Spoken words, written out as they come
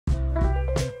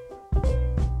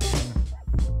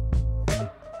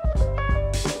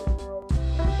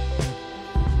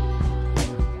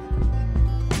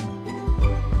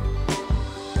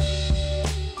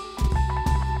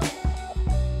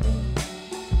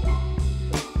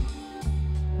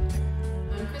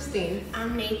Christine.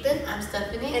 I'm Nathan. I'm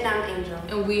Stephanie. And I'm Angel.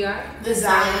 And we are the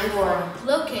Zion Forum,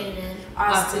 located in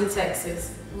Austin,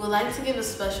 Texas. We would like to give a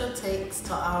special thanks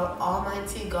to our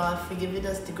Almighty God for giving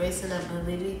us the grace and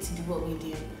ability to do what we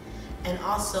do. And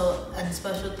also a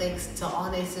special thanks to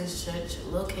All Nations Church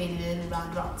located in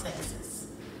Round Rock, Texas.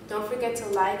 Don't forget to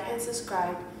like and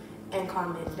subscribe and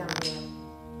comment down below.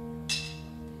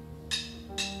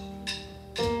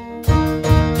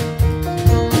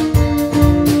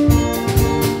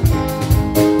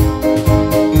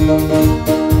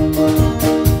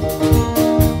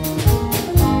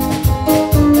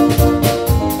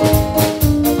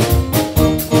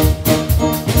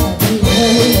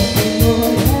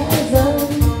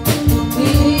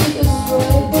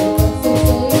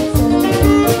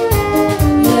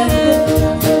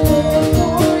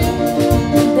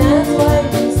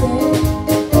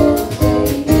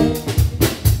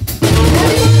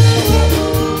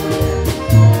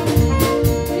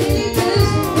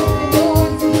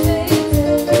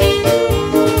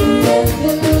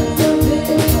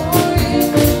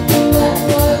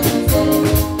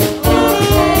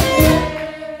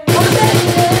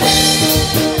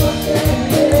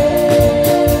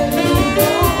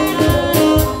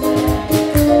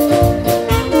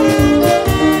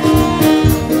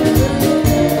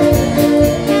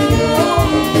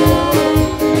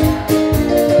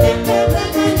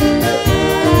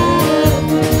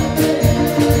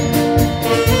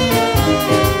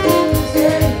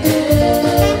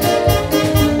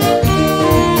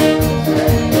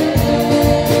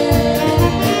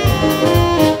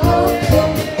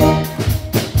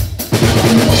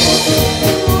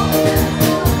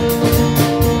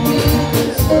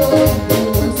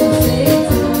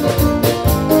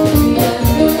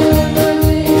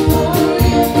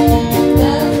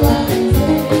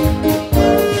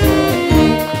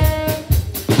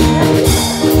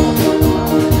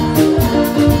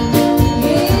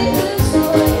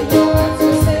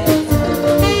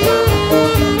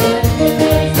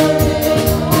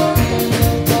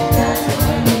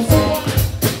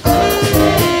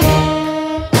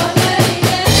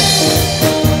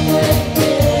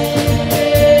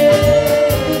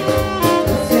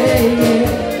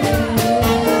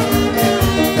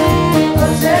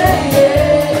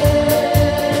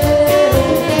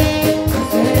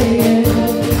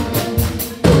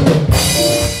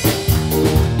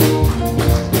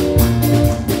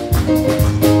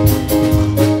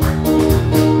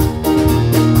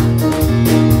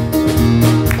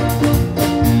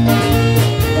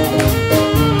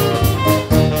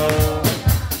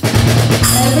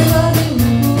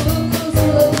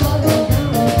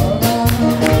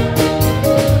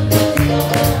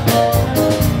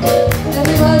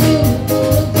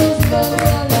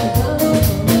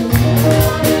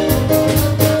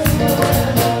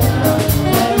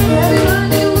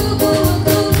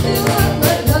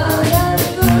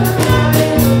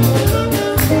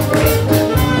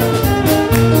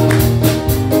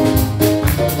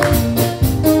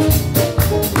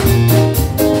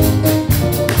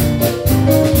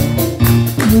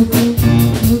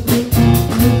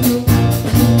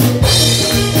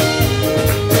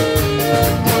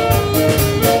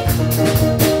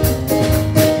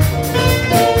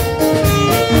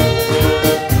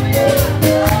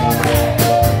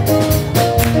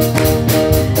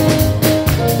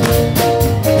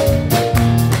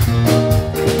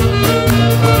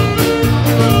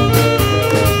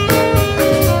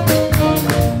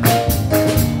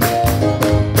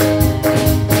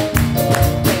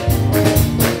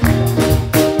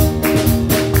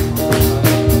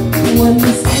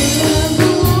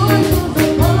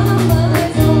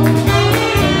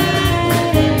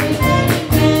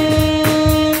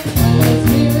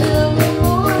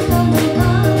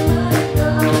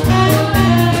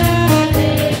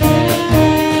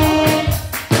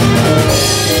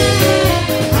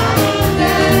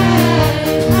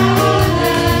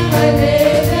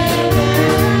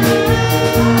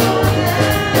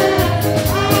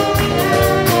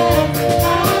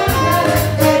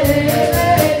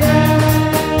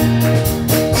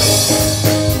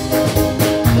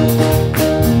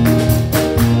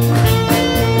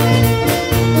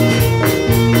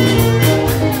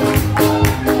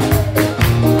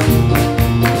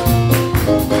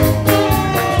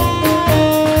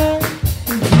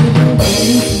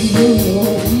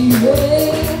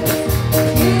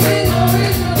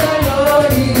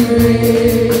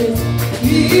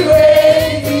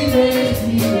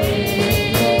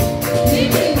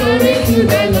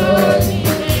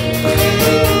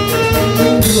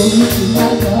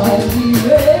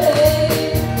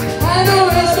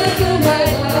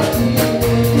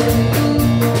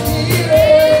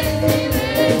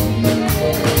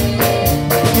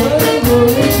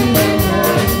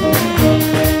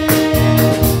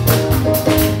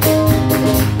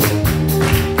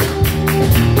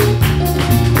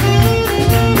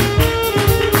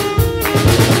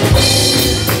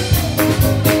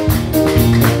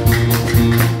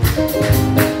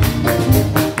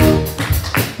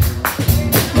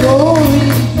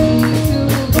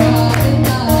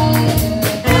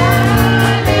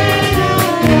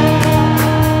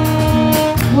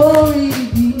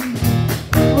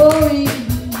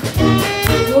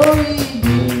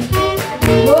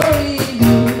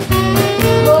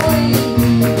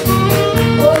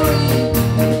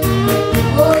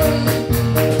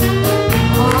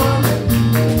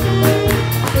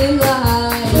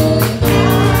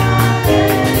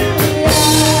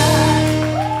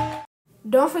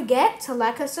 Don't forget to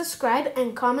like and subscribe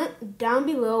and comment down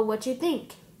below what you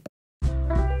think.